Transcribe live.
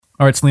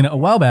All right, Selena, a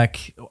while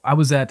back, I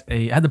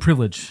had the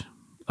privilege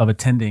of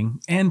attending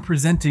and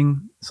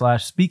presenting /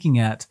 speaking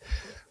at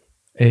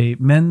a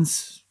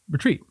men's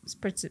retreat.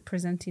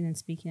 Presenting and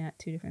speaking at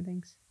two different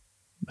things.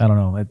 I don't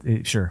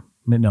know. Sure.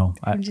 No.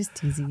 I'm just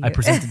teasing you. I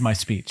presented my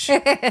speech.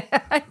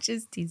 I'm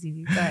just teasing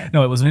you. Go ahead.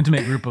 No, it was an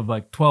intimate group of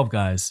like 12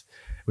 guys.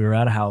 We were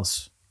at a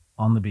house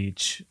on the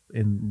beach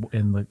on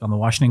the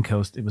Washington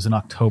coast. It was in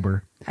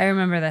October. I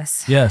remember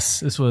this. Yes,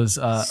 this was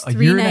a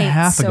 3 year and a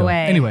half nights ago.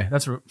 away. Anyway,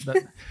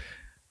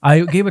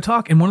 I gave a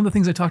talk, and one of the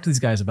things I talked to these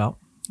guys about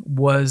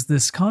was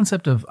this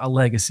concept of a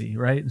legacy,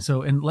 right?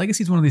 So, and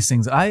legacy is one of these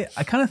things I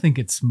kind of think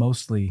it's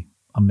mostly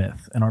a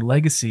myth, and our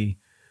legacy,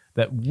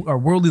 our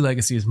worldly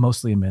legacy, is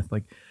mostly a myth.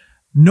 Like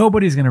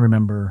nobody's going to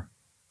remember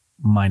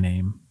my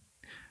name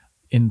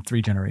in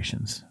 3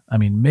 generations. I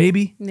mean,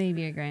 maybe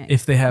your grand.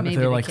 if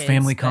they're like kids,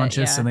 family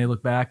conscious and they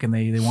look back and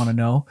they want to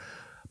know,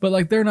 but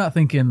like they're not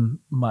thinking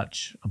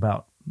much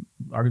about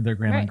their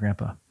grandma and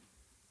grandpa.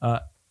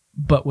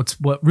 But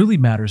what really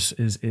matters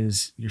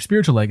is your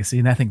spiritual legacy,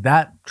 and I think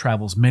that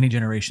travels many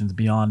generations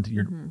beyond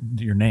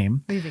your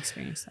name. We've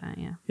experienced that,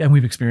 yeah. Yeah, and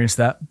we've experienced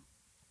that.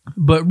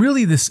 But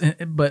really,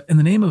 but in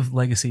the name of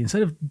legacy,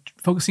 instead of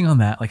focusing on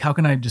that, like how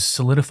can I just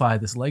solidify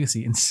this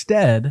legacy?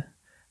 Instead,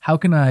 how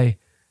can I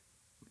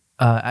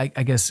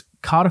guess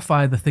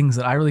codify the things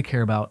that I really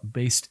care about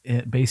based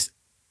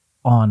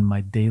on my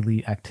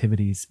daily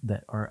activities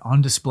that are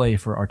on display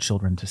for our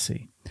children to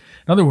see.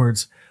 In other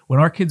words, when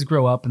our kids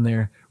grow up and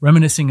they're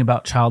reminiscing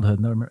about childhood,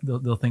 and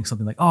they'll think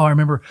something like, "Oh, I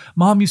remember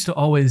Mom used to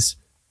always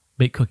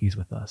bake cookies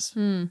with us,"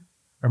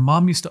 or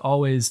 "Mom used to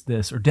always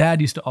this," or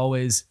 "Dad used to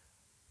always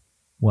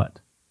what?"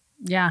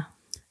 Yeah,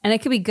 and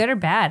it could be good or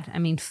bad. I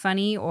mean,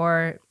 funny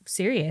or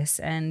serious.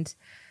 And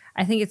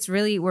I think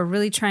we're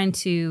really trying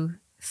to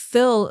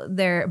fill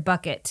their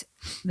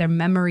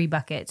memory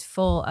bucket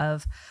full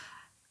of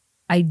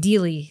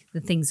ideally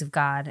the things of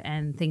God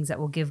and things that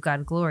will give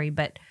God glory.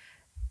 But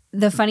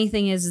the funny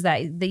thing is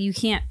that you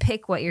can't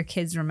pick what your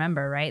kids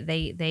remember, right?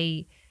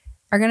 They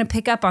are going to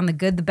pick up on the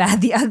good, the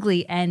bad, the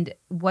ugly, and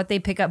what they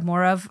pick up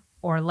more of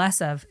or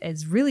less of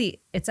is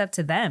really, it's up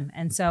to them.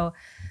 And so,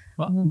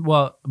 I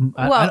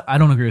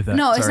don't agree with that.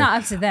 No, Sorry. It's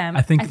not up to them.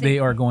 I think they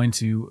are going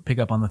to pick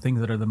up on the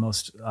things that are the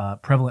most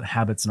prevalent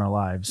habits in our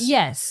lives.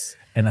 Yes.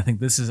 And I think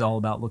this is all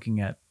about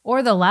looking at,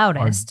 or the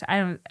loudest.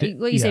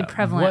 What you say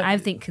prevalent, I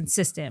think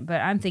consistent,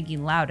 but I'm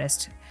thinking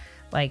loudest.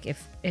 Like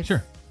if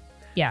sure,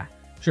 yeah,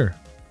 sure,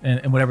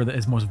 and whatever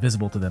is most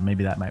visible to them,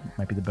 maybe that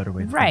might be the better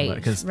way to think about it.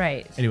 Because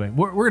anyway,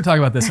 we're going to talk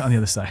about this on the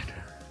other side.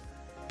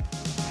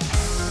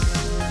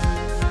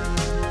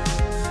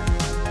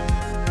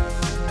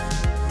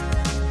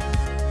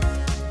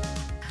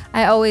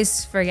 I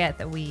always forget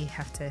that we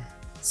have to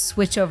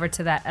switch over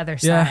to that other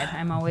side.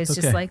 I'm always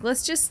just like,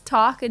 let's just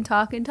talk and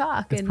talk and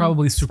talk. It's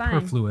probably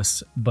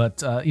superfluous,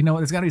 but you know,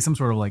 there's got to be some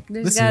sort of like,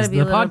 this is the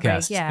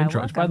podcast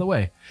intro. By the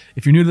way,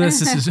 if you're new to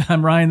this,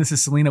 I'm Ryan, this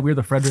is Selena, we're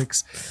the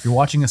Fredericks. If you're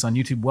watching us on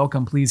YouTube,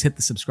 welcome. Please hit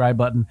the subscribe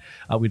button.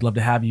 We'd love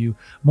to have you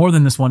more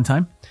than this one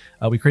time.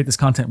 We create this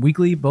content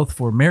weekly, both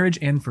for marriage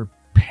and for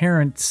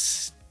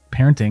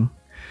parenting.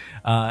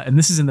 And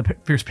this is in the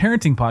Fierce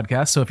Parenting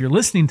Podcast. So if you're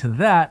listening to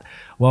that,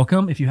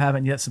 welcome. If you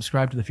haven't yet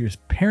subscribed to the Fierce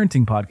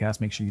Parenting Podcast,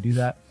 make sure you do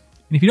that.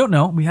 And if you don't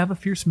know, we have a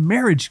Fierce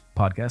Marriage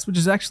Podcast, which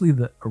is actually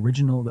the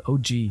original, the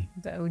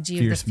OG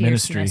Fierce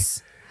Ministry.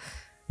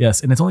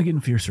 Yes, and it's only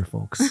getting fiercer,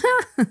 folks.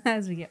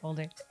 As we get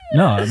older.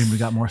 No, I mean, we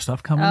got more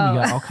stuff coming.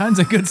 We got all kinds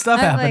of good stuff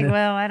happening. Like,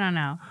 well, I don't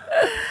know.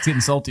 It's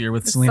getting saltier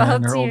with Selena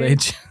in her old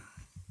age.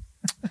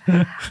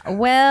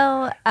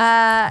 Well,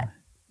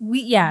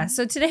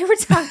 so today we're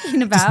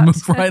talking about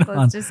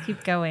let's just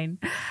keep going.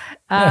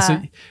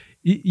 So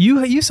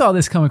you saw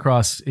this come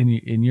across in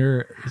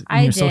your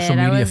social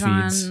media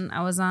feeds.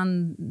 I was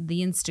on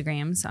the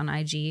Instagrams on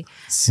IG.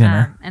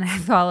 Sinner. And I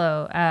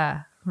follow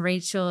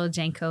Rachel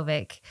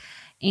Jankovic,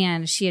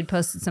 and she had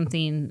posted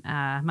something,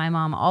 my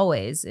mom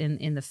always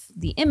in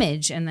the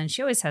image, and then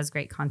she always has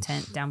great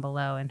content down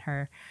below in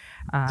her.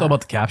 It's all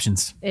about the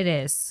captions. It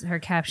is. Her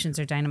captions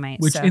are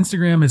dynamite. Which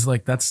Instagram is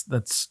like,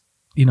 that's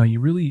you know,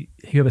 you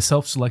have a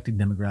self-selected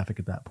demographic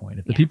at that point.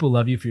 If the people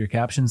love you for your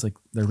captions, like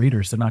they're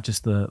readers, they're not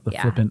just the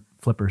flippant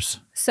flippers.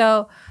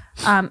 So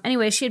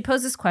anyway, she had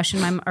posed this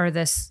question,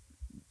 this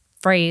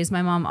phrase,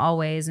 my mom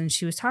always, and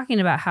she was talking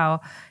about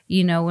how,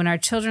 you know, when our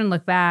children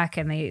look back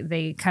and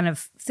they kind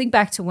of think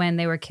back to when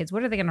they were kids,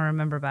 what are they going to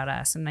remember about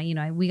us? And, you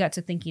know, we got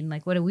to thinking,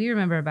 like, what do we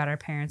remember about our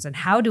parents, and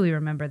how do we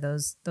remember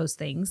those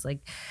things?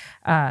 Like,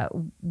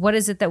 what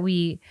is it that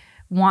we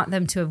want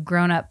them to have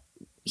grown up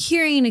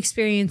hearing,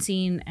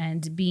 experiencing,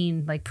 and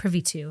being like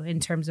privy to in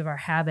terms of our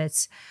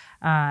habits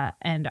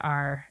and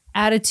our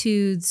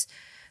attitudes.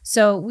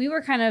 So we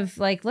were kind of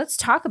like, let's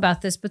talk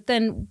about this. But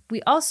then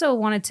we also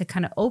wanted to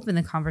kind of open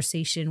the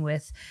conversation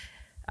with,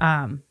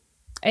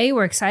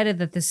 we're excited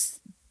that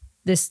this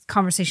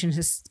conversation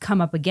has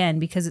come up again,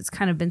 because it's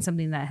kind of been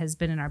something that has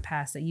been in our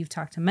past that you've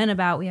talked to men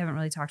about. We haven't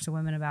really talked to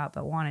women about,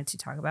 but wanted to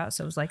talk about.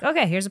 So it was like,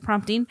 okay, here's a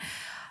prompting.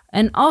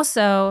 And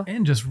also,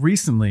 and just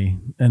recently,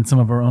 and some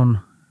of our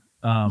own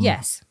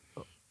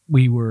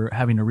we were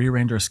having to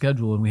rearrange our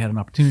schedule, and we had an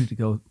opportunity to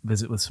go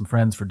visit with some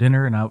friends for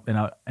dinner,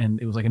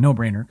 and it was like a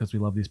no-brainer because we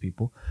love these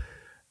people.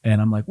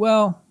 And I'm like,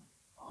 well,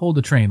 hold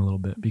the train a little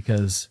bit,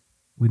 because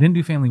we didn't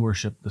do family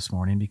worship this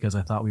morning because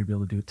I thought we'd be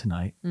able to do it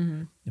tonight.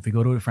 Mm-hmm. If we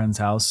go to a friend's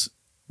house,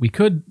 we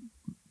could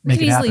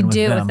easily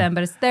do it with them,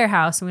 but it's their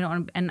house, and we don't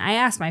want to. And I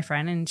asked my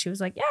friend, and she was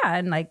like, yeah,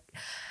 and like,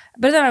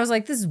 but then I was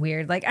like, this is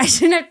weird. Like, I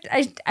shouldn't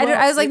have,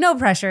 I was like, no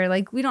pressure.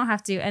 Like, we don't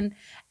have to. And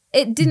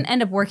it didn't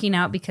end up working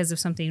out because of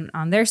something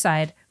on their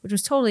side, which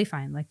was totally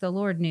fine. Like, the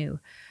Lord knew,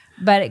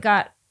 but it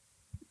got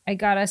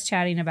us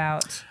chatting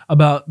about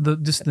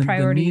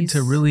the need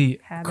to really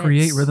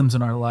create rhythms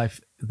in our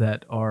life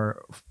that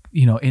are,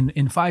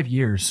 in 5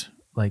 years,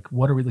 like,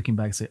 what are we looking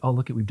back and say, oh,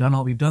 look at, we've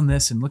done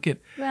this, and look at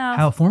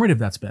how formative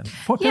that's been.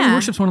 Family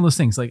worship's one of those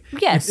things. Like,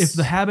 if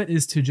the habit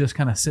is to just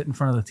kind of sit in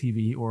front of the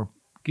TV or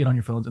get on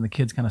your phones and the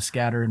kids kind of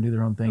scatter and do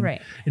their own thing.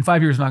 Right. In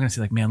 5 years, we're not going to say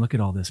like, man, look at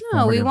all this.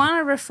 No, we want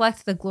to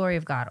reflect the glory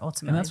of God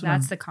ultimately.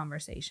 That's the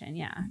conversation.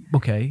 Yeah.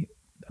 Okay.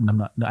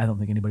 And I don't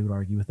think anybody would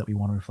argue with that. We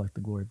want to reflect the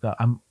glory of God.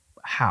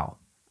 How?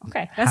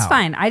 Okay. That's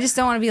fine. I just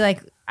don't want to be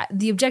like,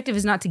 the objective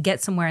is not to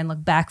get somewhere and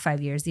look back 5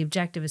 years. The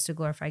objective is to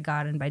glorify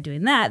God. And by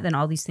doing that, then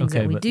all these things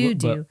that we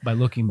do. By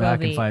looking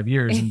back in 5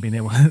 years and being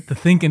able to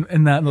think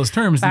in those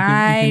terms, you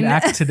can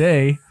act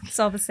today. It's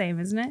all the same,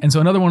 isn't it? And so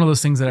another one of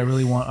those things that I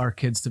really want our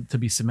kids to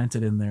be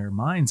cemented in their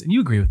minds, and you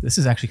agree with this,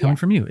 is actually coming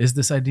from you, is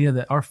this idea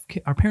that our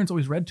parents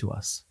always read to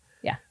us.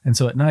 Yeah. And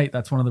so at night,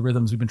 that's one of the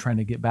rhythms we've been trying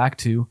to get back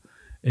to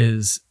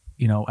is,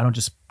 I don't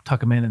just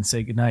tuck them in and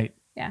say goodnight.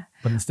 Yeah.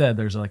 But instead,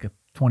 there's like a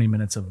 20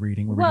 minutes of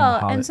reading.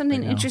 And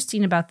something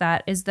interesting about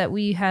that is that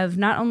we have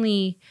not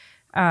only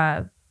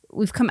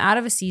we've come out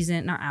of a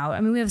season, not out. I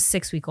mean, we have a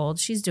 6-week-old.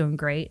 She's doing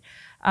great.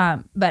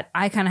 But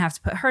I kind of have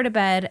to put her to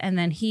bed, and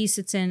then he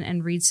sits in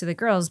and reads to the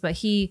girls. But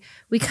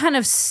we kind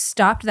of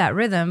stopped that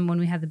rhythm when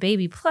we had the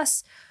baby.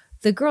 Plus,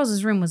 the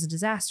girls' room was a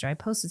disaster. I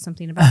posted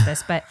something about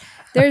this, but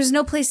there's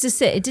no place to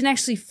sit. It didn't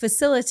actually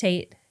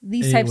facilitate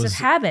these types of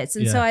habits.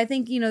 And so I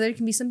think, there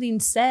can be something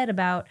said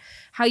about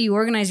how you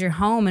organize your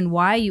home and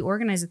why you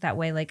organize it that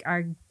way. Like,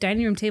 our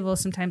dining room table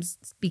sometimes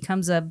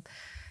becomes a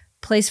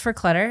place for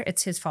clutter.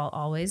 It's his fault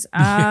always.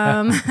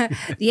 The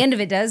end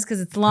of it does,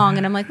 because it's long,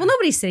 and I'm like, well,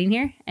 nobody's sitting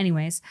here.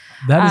 Anyways.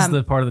 That is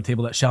the part of the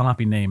table that shall not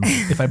be named.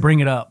 If I bring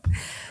it up.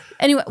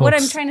 Anyway, folks, what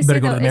I'm trying to say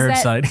though is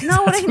that side.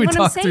 No, what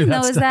I'm saying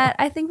though is that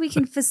I think we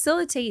can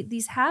facilitate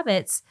these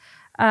habits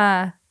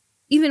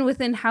even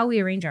within how we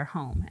arrange our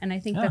home. And I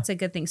think that's a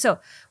good thing. So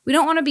we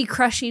don't want to be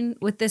crushing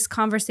with this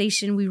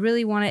conversation. We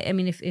really want to, I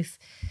mean, if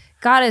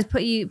God has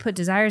put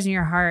desires in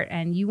your heart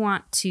and you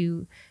want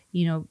to,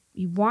 you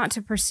want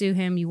to pursue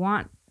him, you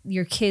want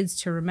your kids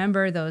to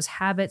remember those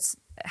habits,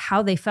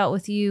 how they felt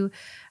with you,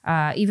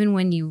 even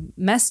when you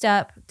messed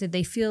up, did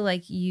they feel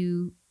like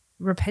you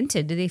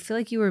repented? Did they feel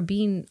like you were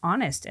being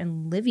honest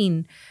and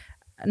living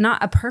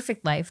not a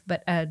perfect life,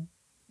 but a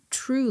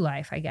true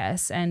life, I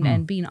guess,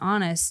 and being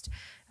honest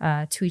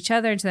to each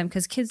other and to them?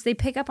 Because kids, they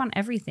pick up on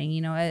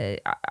everything.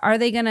 Are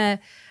they gonna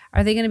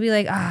be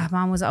like,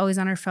 mom was always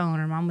on her phone,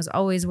 or mom was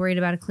always worried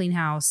about a clean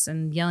house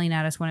and yelling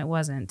at us when it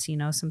wasn't?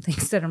 Some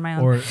things that are my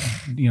own.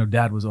 Or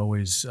dad was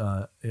always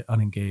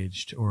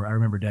unengaged. Or I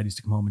remember dad used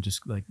to come home and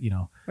just like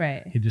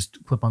right. He'd just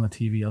flip on the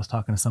TV. I was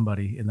talking to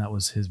somebody, and that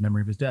was his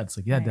memory of his dad. It's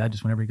like, right. Dad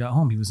just whenever he got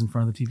home, he was in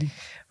front of the TV.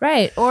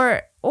 Right.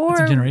 Or it's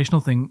a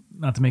generational thing.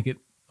 Not to make it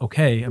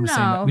okay. I'm just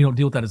saying that we don't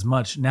deal with that as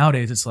much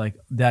nowadays. It's like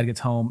dad gets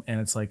home and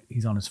it's like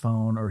he's on his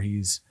phone or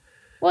he's.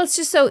 Well, it's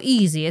just so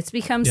easy. It's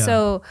become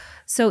so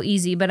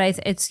easy. But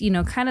it's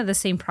kind of the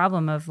same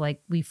problem of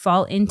like we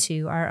fall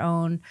into our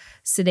own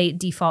sedate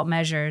default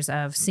measures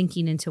of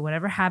sinking into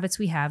whatever habits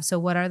we have. So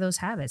what are those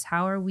habits?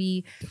 How are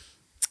we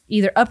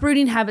either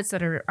uprooting habits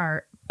that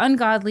are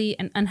ungodly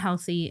and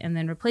unhealthy, and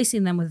then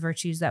replacing them with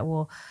virtues that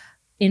will,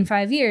 in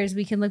 5 years,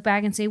 we can look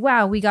back and say,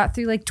 wow, we got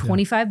through like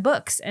 25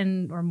 books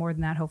or more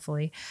than that,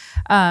 hopefully.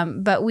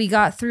 But we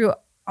got through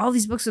all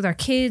these books with our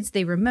kids.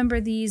 They remember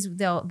these.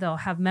 They'll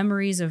have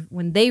memories of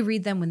when they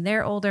read them when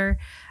they're older.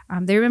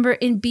 They remember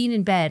being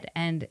in bed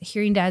and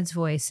hearing dad's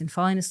voice and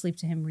falling asleep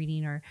to him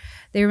reading, or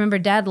they remember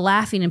dad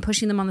laughing and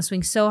pushing them on the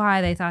swing so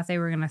high they thought they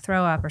were going to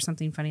throw up or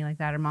something funny like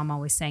that. Or mom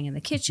always sang in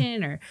the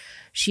kitchen, or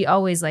she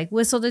always like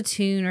whistled a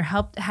tune or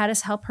had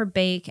us help her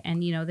bake.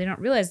 And, they don't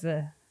realize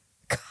the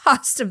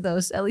cost of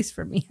those, at least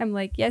for me. I'm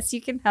like, yes,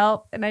 you can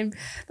help. And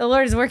the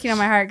Lord is working on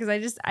my heart,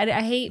 because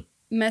I hate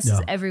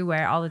messes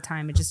everywhere all the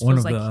time. It just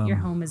feels like your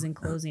home is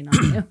enclosing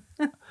on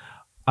you.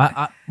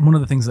 One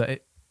of the things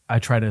that I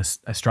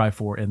strive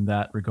for in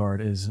that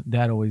regard is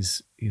dad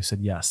always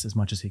said yes as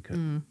much as he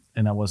could.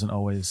 And that wasn't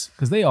always,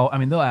 because they'll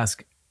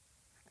ask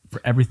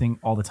for everything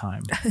all the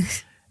time.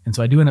 And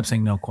so I do end up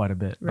saying no quite a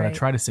bit, but I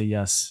try to say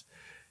yes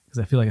because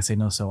I feel like I say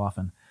no so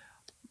often.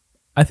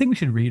 I think we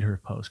should read her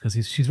post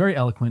because she's very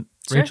eloquent.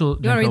 Sure. Rachel,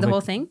 you want to read the whole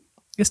thing?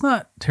 It's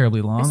not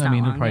terribly long.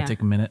 It'll probably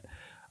take a minute.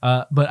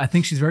 But I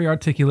think she's very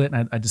articulate,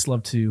 and I just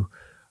love to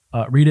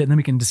read it, and then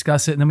we can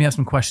discuss it, and then we have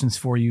some questions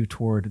for you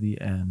toward the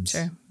end.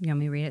 Sure. You want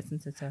me to read it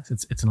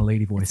since it's in a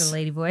lady voice? It's a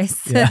lady voice.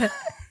 Yeah.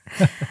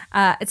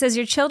 It says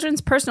your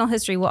children's personal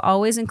history will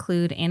always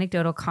include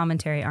anecdotal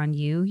commentary on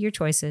you, your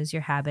choices,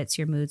 your habits,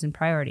 your moods, and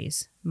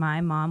priorities.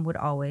 My mom would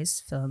always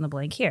fill in the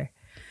blank here.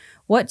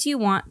 What do you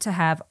want to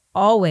have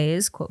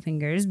always, quote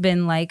fingers,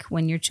 been like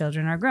when your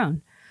children are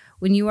grown?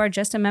 When you are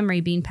just a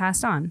memory being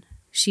passed on?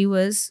 She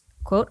was,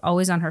 quote,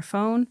 always on her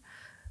phone,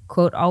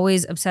 quote,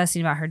 always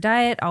obsessing about her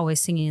diet, always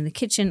singing in the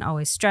kitchen,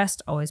 always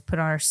stressed, always put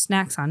our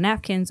snacks on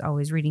napkins,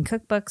 always reading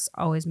cookbooks,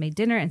 always made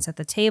dinner and set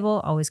the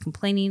table, always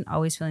complaining,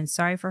 always feeling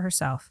sorry for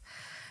herself. ...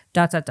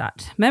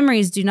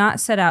 Memories do not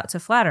set out to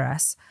flatter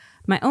us.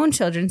 My own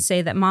children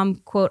say that mom,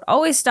 quote,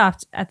 always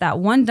stopped at that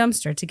one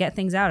dumpster to get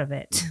things out of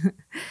it.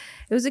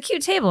 It was a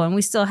cute table and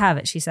we still have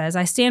it, she says.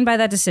 I stand by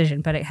that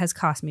decision, but it has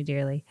cost me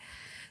dearly.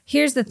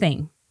 Here's the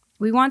thing.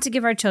 We want to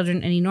give our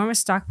children an enormous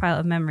stockpile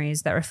of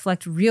memories that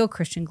reflect real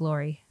Christian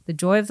glory, the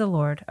joy of the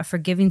Lord, a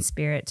forgiving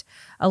spirit,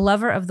 a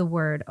lover of the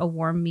word, a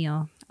warm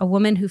meal, a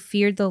woman who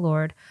feared the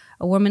Lord,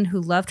 a woman who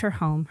loved her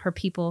home, her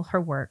people, her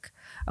work,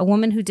 a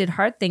woman who did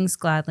hard things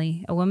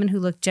gladly, a woman who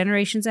looked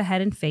generations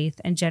ahead in faith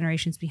and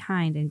generations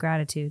behind in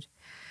gratitude.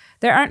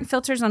 There aren't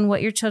filters on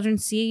what your children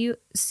see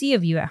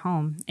of you at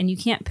home, and you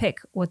can't pick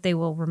what they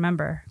will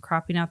remember,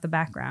 cropping out the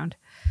background.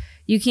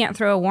 You can't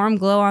throw a warm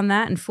glow on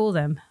that and fool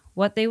them.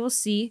 What they will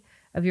see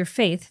of your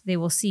faith, they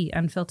will see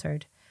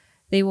unfiltered.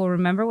 They will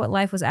remember what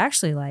life was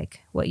actually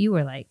like, what you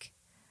were like.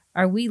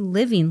 Are we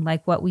living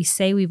like what we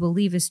say we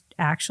believe is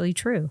actually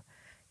true?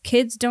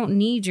 Kids don't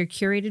need your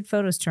curated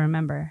photos to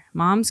remember.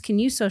 Moms can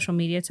use social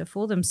media to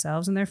fool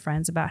themselves and their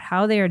friends about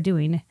how they are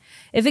doing.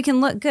 If it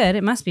can look good,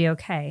 it must be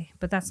okay,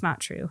 but that's not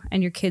true,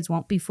 and your kids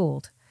won't be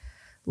fooled.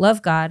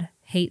 Love God,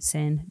 hate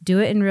sin, do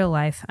it in real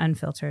life,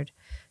 unfiltered.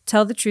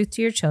 Tell the truth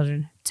to your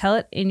children. Tell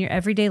it in your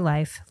everyday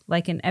life,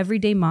 like an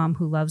everyday mom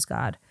who loves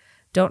God.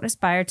 Don't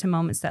aspire to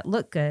moments that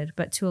look good,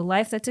 but to a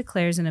life that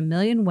declares in a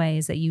million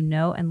ways that you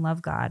know and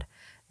love God,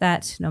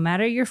 that, no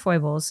matter your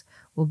foibles,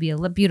 will be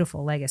a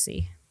beautiful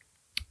legacy.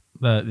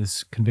 That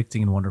is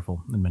convicting and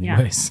wonderful in many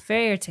ways.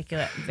 Very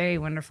articulate, very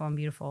wonderful and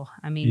beautiful.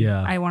 I mean,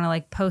 I want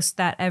to post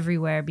that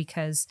everywhere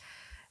because,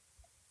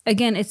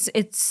 again,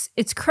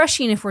 it's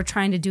crushing if we're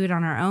trying to do it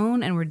on our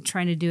own and we're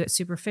trying to do it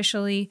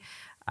superficially.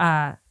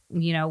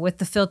 With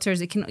the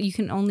filters, you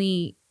can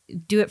only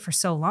do it for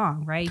so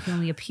long, right? You can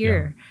only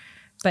appear. Yeah.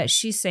 But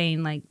she's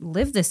saying,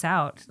 live this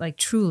out,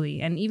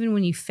 truly. And even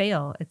when you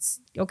fail,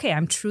 it's okay.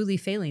 I'm truly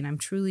failing. I'm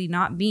truly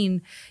not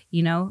being,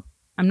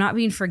 I'm not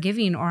being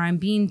forgiving, or I'm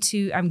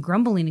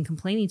grumbling and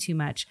complaining too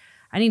much.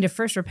 I need to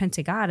first repent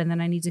to God, and then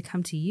I need to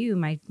come to you,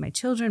 my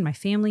children, my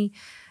family,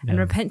 and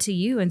repent to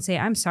you and say,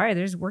 I'm sorry,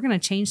 we're going to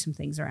change some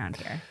things around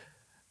here.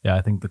 Yeah,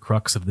 I think the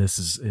crux of this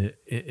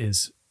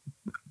is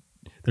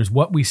there's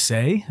what we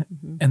say,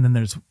 and then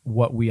there's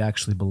what we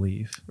actually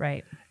believe.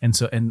 Right.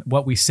 And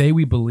what we say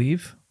we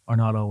believe are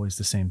not always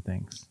the same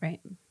things. Right.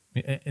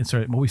 And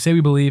what we say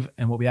we believe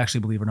and what we actually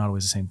believe are not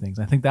always the same things.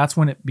 I think that's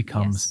when it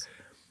becomes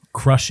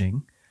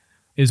crushing,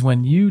 is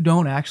when you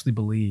don't actually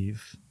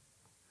believe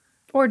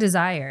or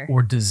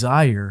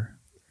desire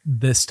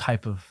this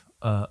type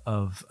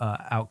of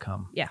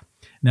outcome. Yeah.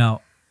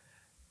 Now,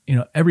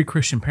 every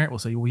Christian parent will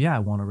say, well, yeah, I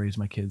want to raise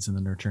my kids in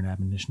the nurture and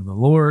admonition of the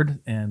Lord.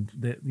 And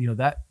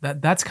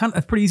that's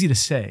pretty easy to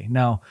say.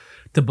 Now,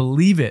 to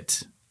believe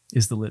it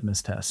is the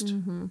litmus test,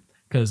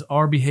 because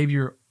our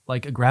behavior,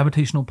 like a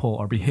gravitational pull,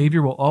 our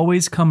behavior will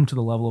always come to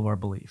the level of our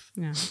belief.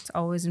 Yeah, it's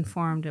always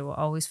informed. It will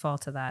always fall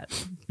to that.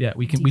 Yeah,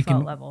 we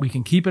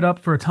can keep it up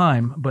for a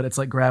time, but it's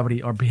like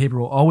gravity. Our behavior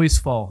will always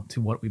fall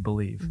to what we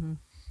believe.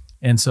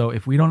 And so,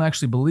 if we don't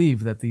actually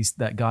believe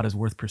that God is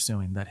worth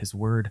pursuing, that His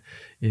Word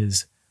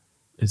is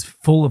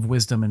full of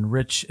wisdom and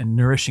rich and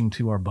nourishing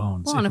to our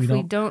bones, if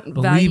we don't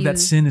believe that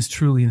sin is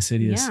truly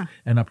insidious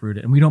and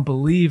uprooted, and we don't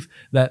believe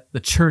that the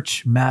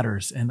church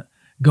matters and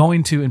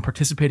going to and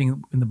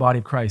participating in the body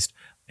of Christ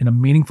in a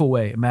meaningful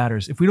way, it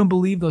matters. If we don't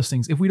believe those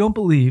things, if we don't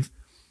believe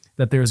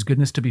that there is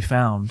goodness to be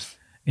found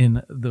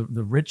in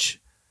the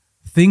rich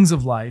things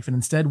of life, and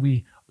instead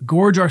we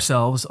gorge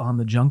ourselves on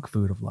the junk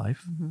food of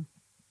life,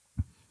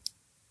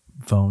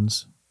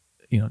 phones,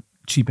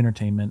 cheap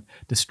entertainment,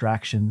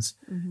 distractions,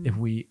 if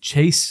we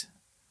chase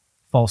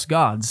false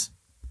gods,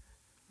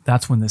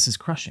 that's when this is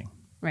crushing.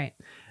 Right.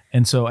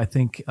 And so I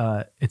think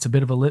it's a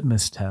bit of a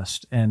litmus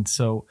test. And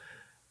so,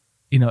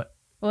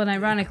 well, and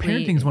ironically,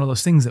 parenting is one of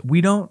those things that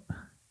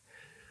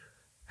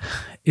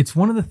it's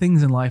one of the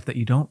things in life that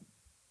you don't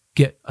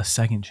get a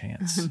second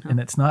chance. And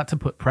it's not to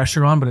put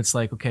pressure on, but it's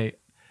like, okay,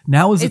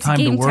 now is the time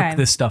to work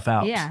this stuff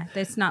out. Yeah,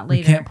 it's not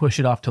later. We can't push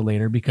it off to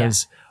later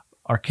because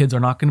our kids are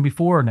not going to be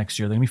 4 next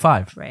year. They're going to be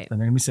 5. Right. And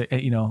they're going to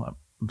be,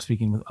 I'm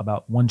speaking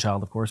about one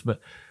child, of course,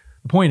 but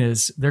the point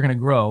is they're going to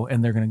grow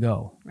and they're going to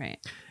go. Right.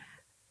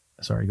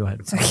 Sorry, go ahead.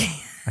 It's okay.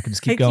 I can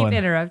just keep going. I keep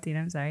interrupting.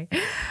 I'm sorry.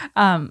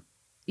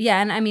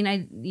 Yeah. And I mean,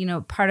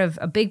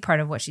 a big part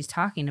of what she's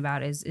talking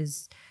about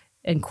is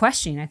and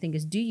questioning, I think,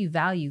 is, do you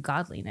value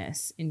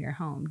godliness in your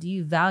home? Do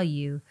you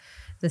value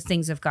the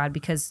things of God?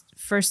 Because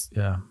first,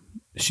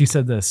 she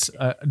said this: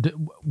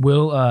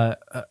 will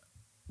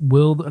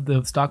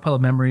the stockpile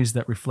of memories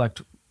that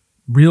reflect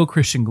Real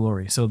Christian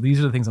glory. So these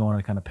are the things I want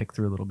to kind of pick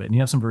through a little bit. And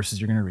you have some verses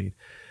you're going to read.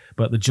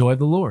 But the joy of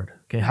the Lord.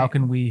 Okay, how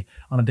can we,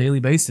 on a daily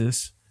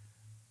basis,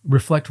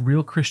 reflect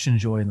real Christian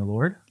joy in the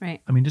Lord?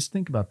 Right. I mean, just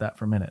think about that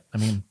for a minute. I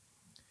mean,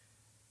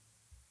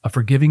 a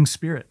forgiving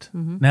spirit.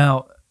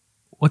 Now,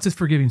 what's a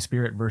forgiving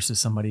spirit versus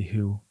somebody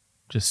who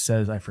just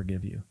says, I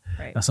forgive you?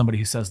 Right. Now, somebody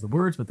who says the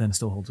words but then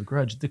still holds a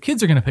grudge. The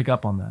kids are going to pick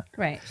up on that.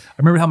 Right. I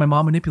remember how my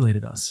mom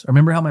manipulated us. I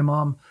remember how my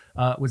mom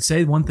would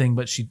say one thing,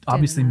 but she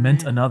obviously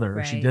meant another,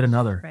 or she did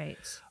another. Right.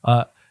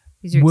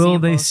 Will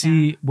they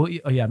see? Well,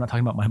 oh yeah, I'm not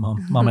talking about my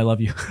mom. Mom, I love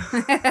you.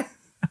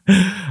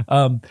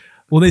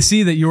 Will they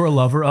see that you're a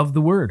lover of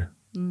the word?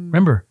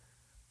 Remember,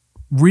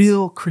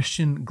 real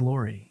Christian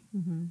glory.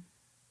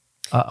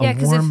 A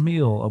warm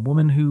meal, a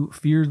woman who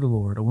feared the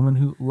Lord, a woman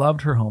who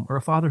loved her home, or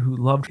a father who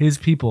loved his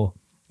people,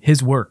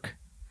 his work,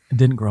 and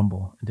didn't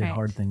grumble and did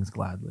hard things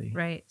gladly.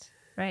 Right.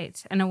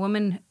 And a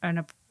woman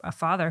and a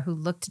father who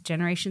looked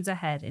generations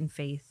ahead in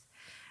faith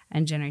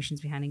and generations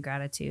behind in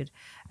gratitude.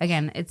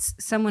 Again, it's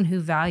someone who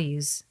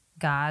values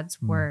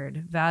God's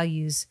word,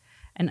 values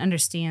and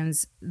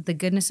understands the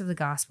goodness of the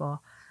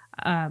gospel,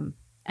 and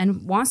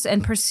wants to,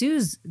 and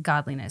pursues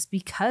godliness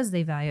because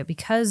they value it,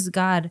 because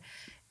God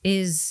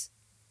is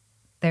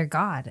their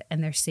God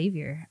and their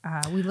Savior.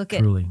 We look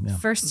at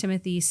 1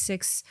 Timothy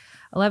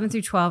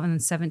 6:11-12 and then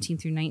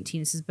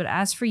 17-19. It says, "But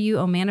as for you,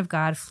 O man of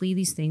God, flee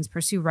these things,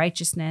 pursue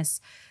righteousness,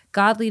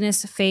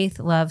 godliness, faith,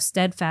 love,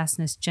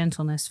 steadfastness,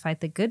 gentleness. Fight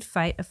the good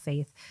fight of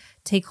faith.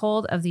 Take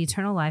hold of the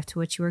eternal life to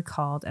which you were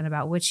called and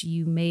about which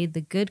you made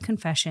the good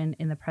confession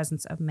in the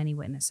presence of many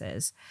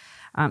witnesses."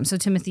 So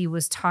Timothy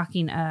was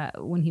talking,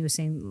 when he was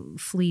saying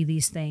flee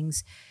these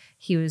things,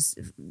 he was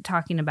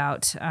talking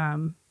about...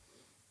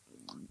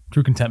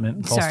 true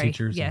contentment, false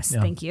teachers. Yes,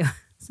 thank you.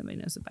 Somebody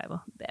knows the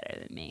Bible better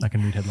than me. I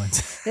can read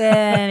headlines.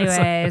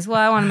 Anyways, well,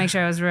 I want to make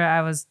sure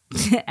I was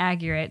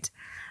accurate.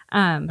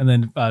 And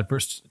then 1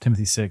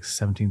 Timothy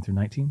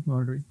 6:17-19, you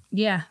wanted to read?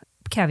 Yeah.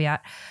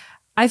 Caveat.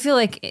 I feel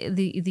like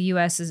the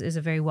U.S. is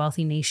a very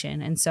wealthy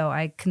nation. And so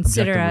I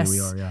consider us... we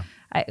are, yeah.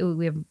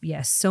 We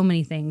have, so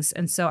many things.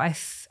 And so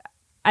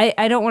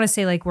I don't want to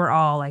say like we're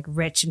all like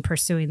rich in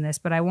pursuing this,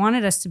 but I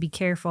wanted us to be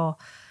careful.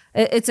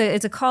 It's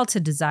a call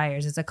to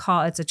desires. It's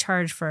a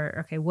charge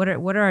for, okay, what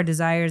are our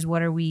desires?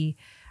 What are we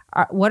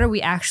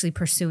actually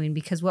pursuing?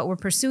 Because what we're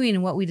pursuing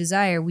and what we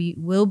desire, we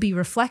will be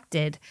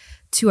reflected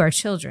to our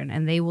children,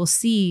 and they will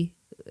see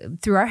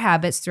through our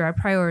habits, through our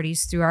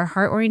priorities, through our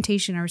heart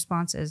orientation, our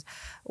responses,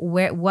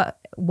 what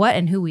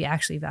and who we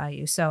actually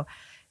value. So,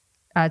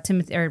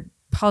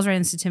 Paul's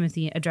writing to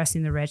Timothy,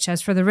 addressing the rich.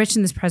 As for the rich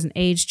in this present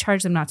age,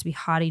 charge them not to be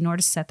haughty, nor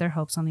to set their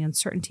hopes on the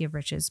uncertainty of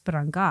riches, but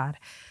on God,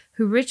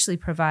 who richly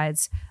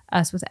provides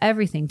us with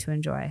everything to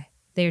enjoy.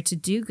 They are to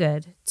do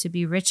good, to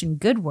be rich in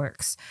good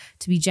works,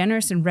 to be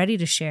generous and ready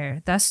to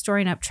share, thus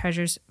storing up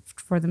treasures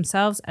for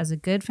themselves as a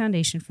good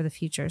foundation for the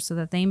future, so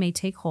that they may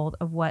take hold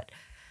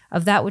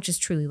of that which is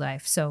truly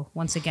life. So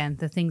once again,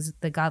 the things,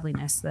 the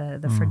godliness,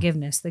 the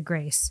forgiveness, the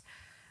grace.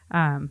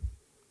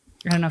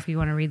 I don't know if you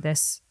want to read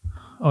this.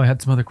 Oh, I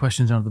had some other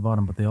questions down at the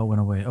bottom, but they all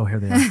went away. Oh, here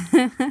they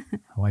are.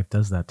 My wife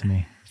does that to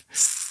me.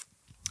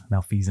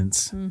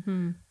 Malfeasance.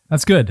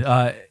 That's good.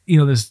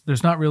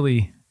 There's not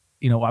really,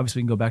 obviously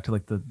we can go back to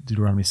like the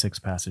Deuteronomy 6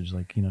 passage,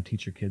 like,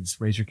 teach your kids,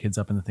 raise your kids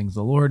up in the things of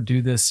the Lord,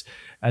 do this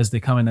as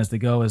they come and as they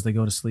go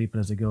to sleep and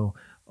as they go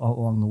all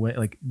along the way.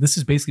 Like, this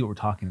is basically what we're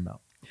talking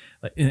about.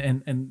 Like,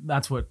 and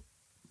that's what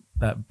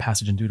that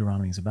passage in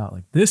Deuteronomy is about.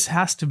 Like, this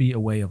has to be a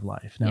way of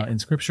life. Now, in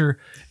Scripture,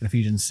 in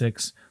Ephesians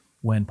 6,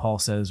 when Paul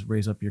says,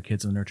 raise up your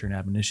kids in the nurture and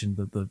admonition,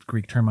 the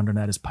Greek term under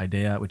that is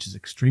paideia, which is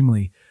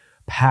extremely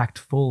packed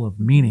full of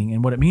meaning.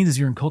 And what it means is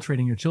you're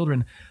inculturating your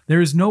children. There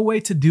is no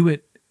way to do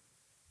it,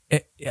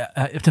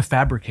 to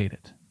fabricate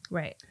it.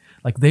 Right.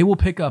 Like, they will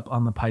pick up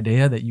on the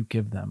paideia that you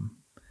give them.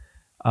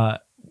 And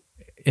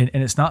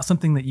it's not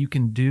something that you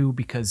can do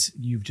because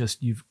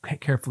you've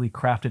carefully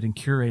crafted and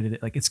curated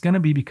it. Like, it's going to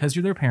be because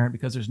you're their parent,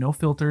 because there's no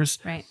filters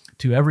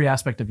to every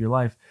aspect of your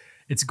life.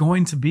 It's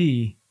going to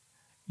be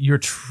your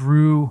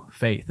true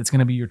faith. It's going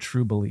to be your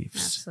true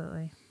beliefs.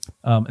 Absolutely.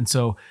 And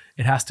so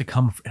it has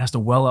to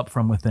well up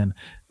from within.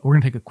 We're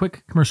going to take a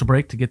quick commercial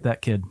break to get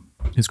that kid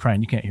who's crying.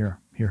 You can't hear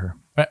her.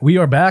 All right, we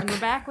are back. We're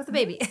back with the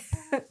baby.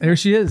 There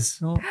she is.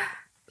 Oh,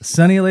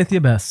 Sunny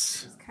Alethea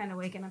Bess. She's kind of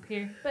waking up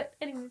here. But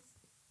anyways.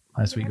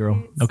 Hi, sweet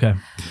girl. Okay.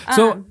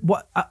 So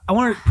what I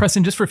want to press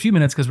in just for a few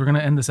minutes because we're going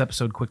to end this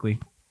episode quickly.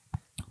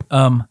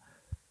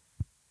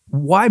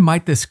 Why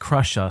might this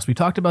crush us? We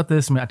talked about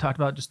this. I talked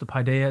about just the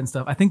paideia and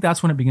stuff. I think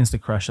that's when it begins to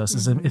crush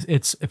us.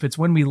 If it's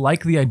when we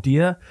like the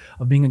idea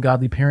of being a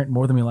godly parent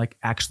more than we like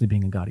actually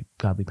being a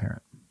godly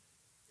parent.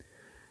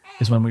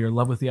 Is when we are in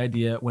love with the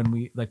idea, when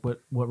we like what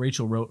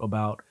Rachel wrote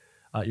about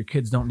your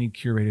kids don't need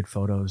curated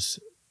photos.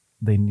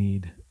 They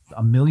need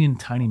a million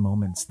tiny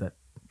moments that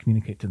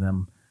communicate to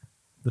them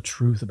the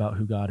truth about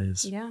who God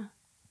is. Yeah.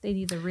 They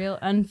need the real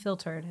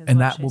unfiltered. And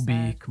that will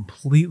be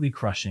completely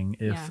crushing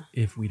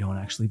if we don't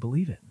actually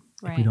believe it.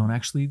 Right. If we don't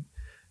actually,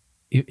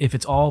 if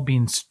it's all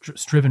being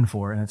striven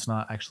for and it's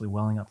not actually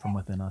welling up from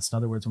within us. In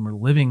other words, when we're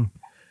living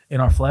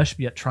in our flesh,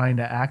 yet trying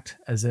to act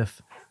as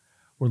if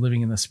we're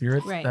living in the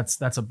Spirit. Right.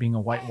 That's being a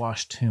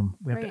whitewashed tomb.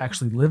 We have to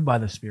actually live by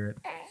the Spirit.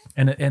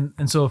 And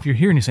so if you're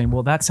here and you're saying,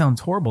 well, that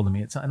sounds horrible to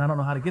me, and I don't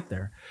know how to get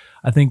there.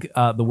 I think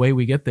the way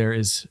we get there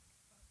is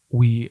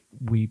we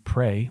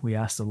pray. We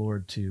ask the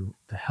Lord to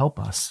help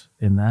us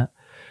in that.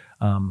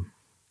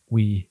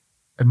 We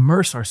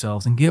immerse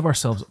ourselves and give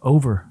ourselves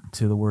over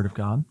to the Word of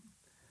God.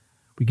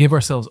 We give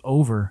ourselves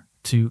over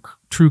to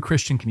true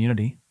Christian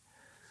community.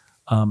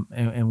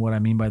 And what I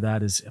mean by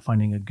that is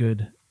finding a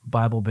good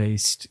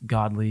Bible-based,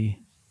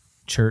 godly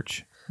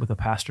church with a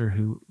pastor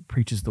who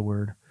preaches the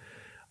Word,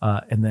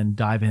 and then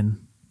dive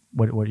in.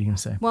 What are you going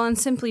to say? Well, and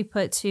simply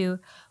put, too,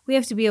 we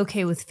have to be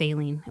okay with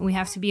failing, and we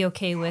have to be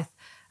okay with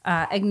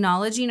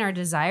acknowledging our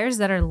desires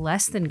that are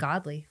less than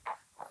godly,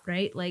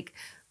 right? Like,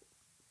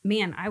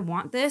 man, I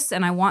want this,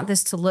 and I want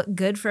this to look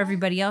good for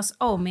everybody else.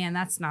 Oh, man,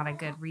 that's not a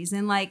good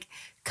reason. Like,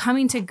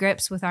 coming to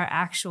grips with our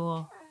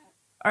actual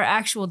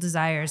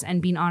desires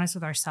and being honest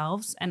with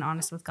ourselves and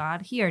honest with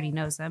God. He already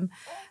knows them,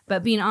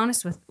 but being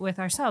honest with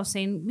ourselves,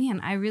 saying,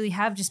 man, I really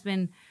have just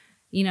been,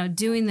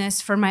 doing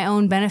this for my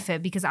own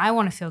benefit because I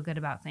want to feel good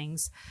about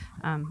things.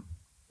 And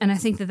I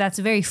think that that's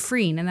very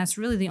freeing. And that's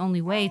really the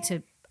only way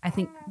to, I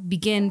think,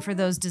 begin for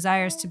those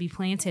desires to be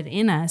planted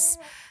in us,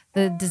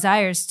 the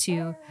desires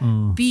to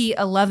be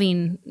a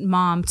loving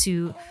mom,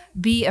 to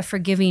be a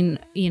forgiving,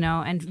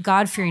 and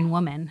God-fearing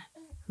woman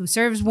who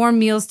serves warm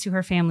meals to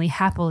her family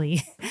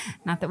happily.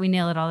 Not that we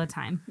nail it all the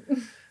time.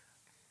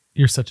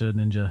 You're such a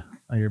ninja.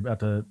 You're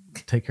about to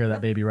take care of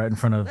that baby right in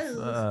front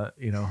of,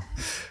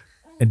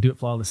 and do it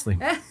flawlessly.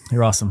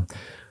 You're awesome.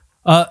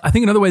 I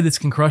think another way this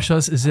can crush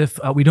us is if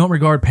we don't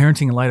regard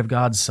parenting in light of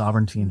God's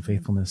sovereignty and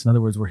faithfulness. In other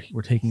words,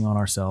 we're taking on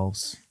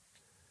ourselves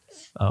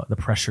the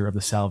pressure of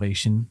the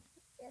salvation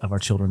of our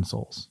children's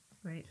souls.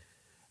 Right.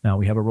 Now,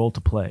 we have a role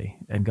to play,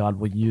 and God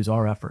will use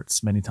our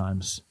efforts many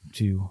times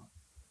to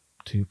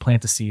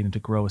plant a seed and to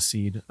grow a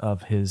seed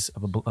of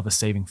a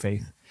saving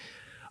faith.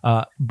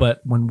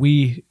 But when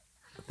we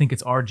think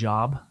it's our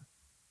job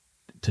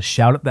to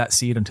shout at that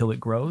seed until it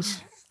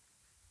grows,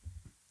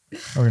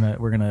 we're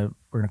gonna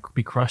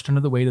be crushed under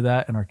the weight of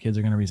that, and our kids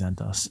are gonna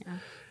resent us. Yeah.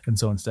 And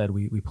so instead,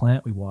 we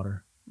plant, we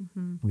water,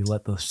 we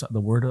let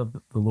the word of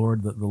the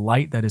Lord, the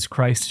light that is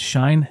Christ,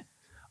 shine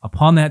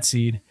upon that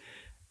seed.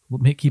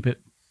 We'll keep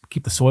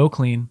the soil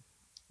clean.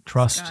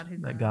 Trust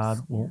that God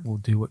will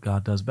do what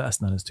God does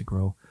best, and that is to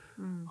grow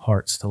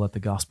hearts, to let the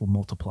gospel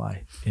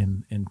multiply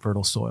in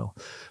fertile soil.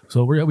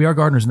 So we are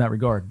gardeners in that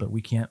regard, but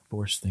we can't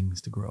force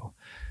things to grow.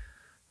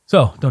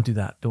 So don't do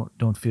that.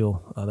 Don't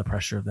feel the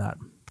pressure of that.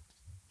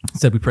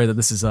 Instead, we pray that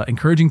this is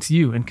encouraging to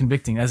you and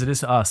convicting as it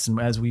is to us, and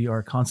as we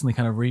are constantly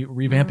kind of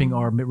revamping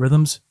our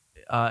rhythms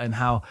and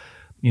how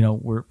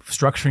we're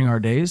structuring our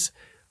days.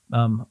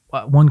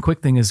 One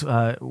quick thing is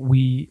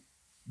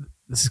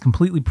this is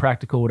completely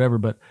practical, whatever,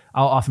 but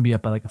I'll often be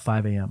up by like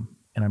 5 a.m.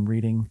 and I'm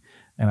reading,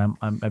 and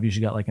I've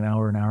usually got like an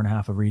hour and a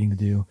half of reading to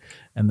do.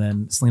 And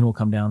then Selena will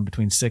come down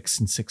between 6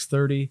 and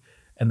 6:30,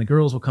 and the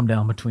girls will come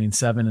down between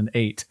 7 and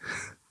 8.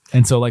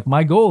 And so like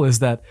my goal is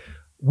that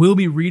we'll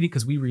be reading,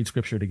 because we read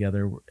scripture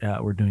together.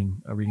 We're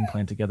doing a reading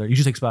plan together. It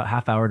usually takes about a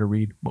half hour to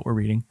read what we're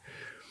reading.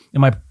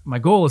 And my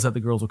goal is that the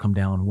girls will come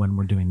down when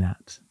we're doing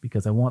that,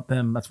 because I want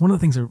them, that's one of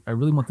the things I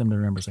really want them to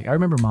remember. It's like, I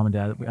remember mom and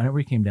dad, whenever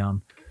we came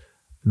down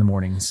in the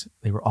mornings,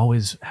 they were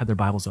always had their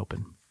Bibles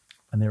open,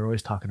 and they were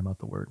always talking about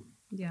the Word.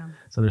 Yeah.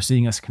 So they're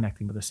seeing us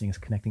connecting, but they're seeing us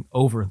connecting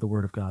over the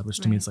Word of God, which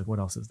to me, it's like, what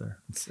else is there?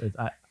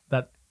 I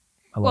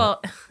love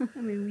it. I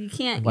mean,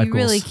 you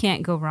really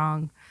can't go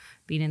wrong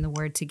being in the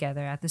Word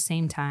together at the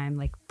same time,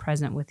 like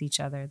present with each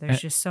other.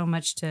 There's just so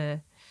much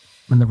to.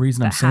 And the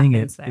reason I'm saying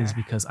it is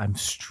because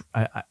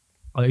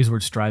I'll use the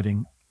word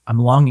striving. I'm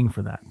longing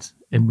for that,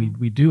 and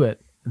we do it.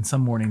 In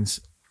some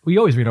mornings, we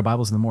always read our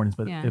Bibles in the mornings,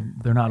 but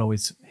they're not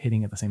always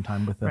hitting at the same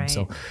time with them. Right.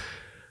 So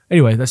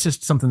anyway, that's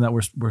just something that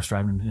we're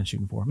striving and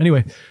shooting for.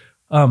 Anyway,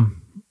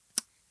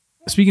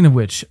 speaking of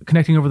which,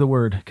 connecting over the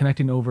Word,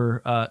 connecting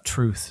over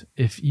truth.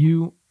 If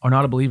you are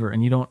not a believer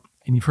and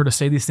you've heard us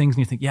say these things and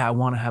you think, yeah, I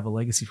want to have a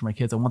legacy for my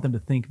kids. I want them to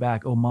think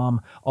back, oh,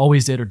 mom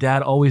always did, or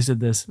dad always did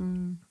this.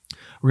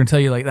 We're going to tell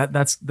you like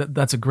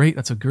that's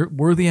a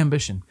worthy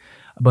ambition,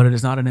 but it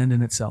is not an end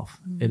in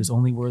itself. It is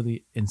only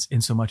worthy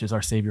in so much as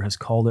our Savior has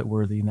called it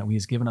worthy, and that He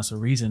has given us a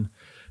reason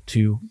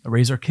to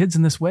raise our kids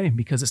in this way,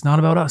 because it's not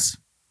about us.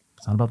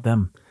 It's not about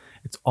them.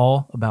 It's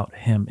all about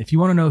Him. If you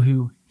want to know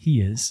who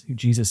He is, who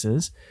Jesus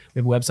is, we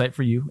have a website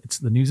for you. It's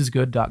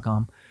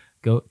thenewsisgood.com.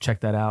 Go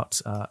check that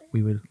out.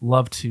 We would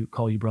love to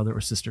call you brother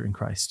or sister in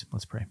Christ.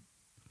 Let's pray.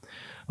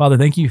 Father,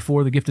 thank you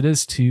for the gift it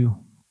is to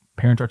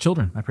parent our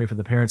children. I pray for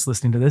the parents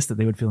listening to this, that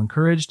they would feel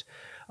encouraged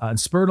and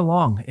spurred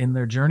along in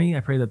their journey. I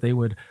pray that they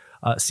would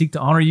seek to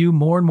honor you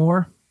more and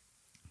more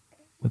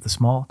with the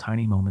small,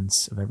 tiny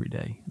moments of every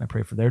day. And I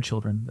pray for their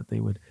children, that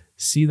they would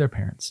see their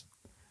parents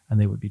and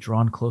they would be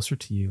drawn closer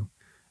to you,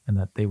 and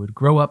that they would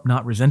grow up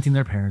not resenting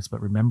their parents,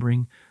 but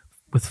remembering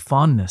with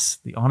fondness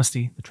the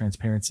honesty, the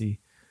transparency,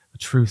 the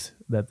truth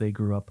that they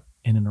grew up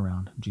in and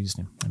around. In Jesus'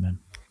 name, amen.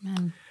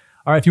 Amen.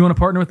 All right, if you want to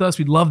partner with us,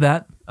 we'd love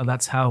that.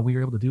 That's how we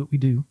are able to do what we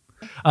do.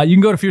 You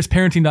can go to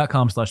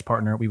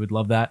fierceparenting.com/partner. We would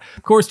love that.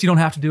 Of course, you don't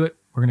have to do it.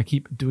 We're going to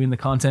keep doing the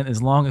content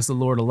as long as the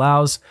Lord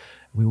allows.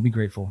 We will be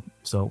grateful.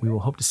 So we will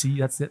hope to see you.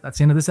 That's it. That's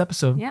the end of this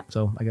episode. Yep.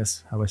 So I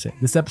guess, how do I say it?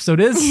 This episode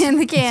is in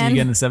the can. See you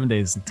again in 7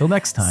 days. Until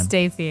next time.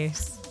 Stay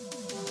fierce.